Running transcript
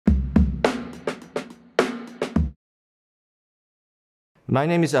My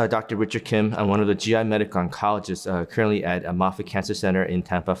name is Dr. Richard Kim. I'm one of the GI medical oncologists currently at Moffitt Cancer Center in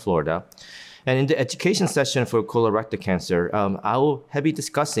Tampa, Florida. And in the education session for colorectal cancer, I will be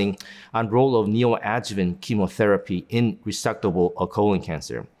discussing on role of neoadjuvant chemotherapy in resectable colon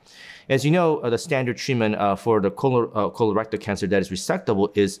cancer. As you know, the standard treatment for the colorectal cancer that is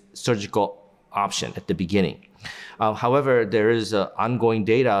resectable is surgical option at the beginning. However, there is ongoing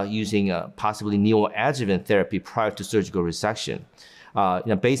data using possibly neoadjuvant therapy prior to surgical resection.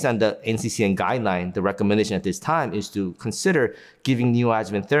 Based on the NCCN guideline, the recommendation at this time is to consider giving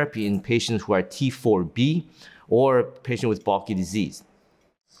neoadjuvant therapy in patients who are T4B or patients with bulky disease.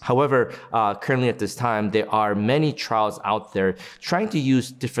 However, currently at this time, there are many trials out there trying to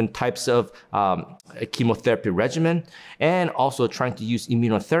use different types of chemotherapy regimen and also trying to use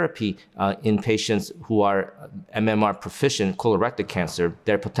immunotherapy in patients who are MMR-Proficient colorectal cancer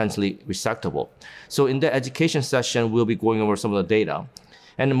that are potentially resectable. So in the education session, we'll be going over some of the data.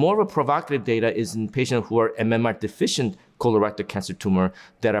 And more of a provocative data is in patients who are MMR-deficient colorectal cancer tumor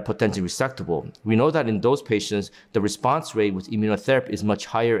that are potentially resectable. We know that in those patients, the response rate with immunotherapy is much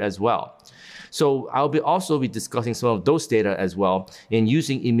higher as well. So I'll also be discussing some of those data as well in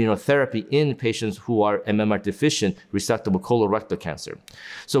using immunotherapy in patients who are MMR-deficient resectable colorectal cancer.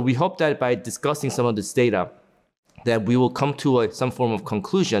 So we hope that by discussing some of this data, that we will come to some form of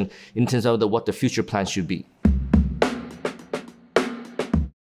conclusion in terms of what the future plan should be.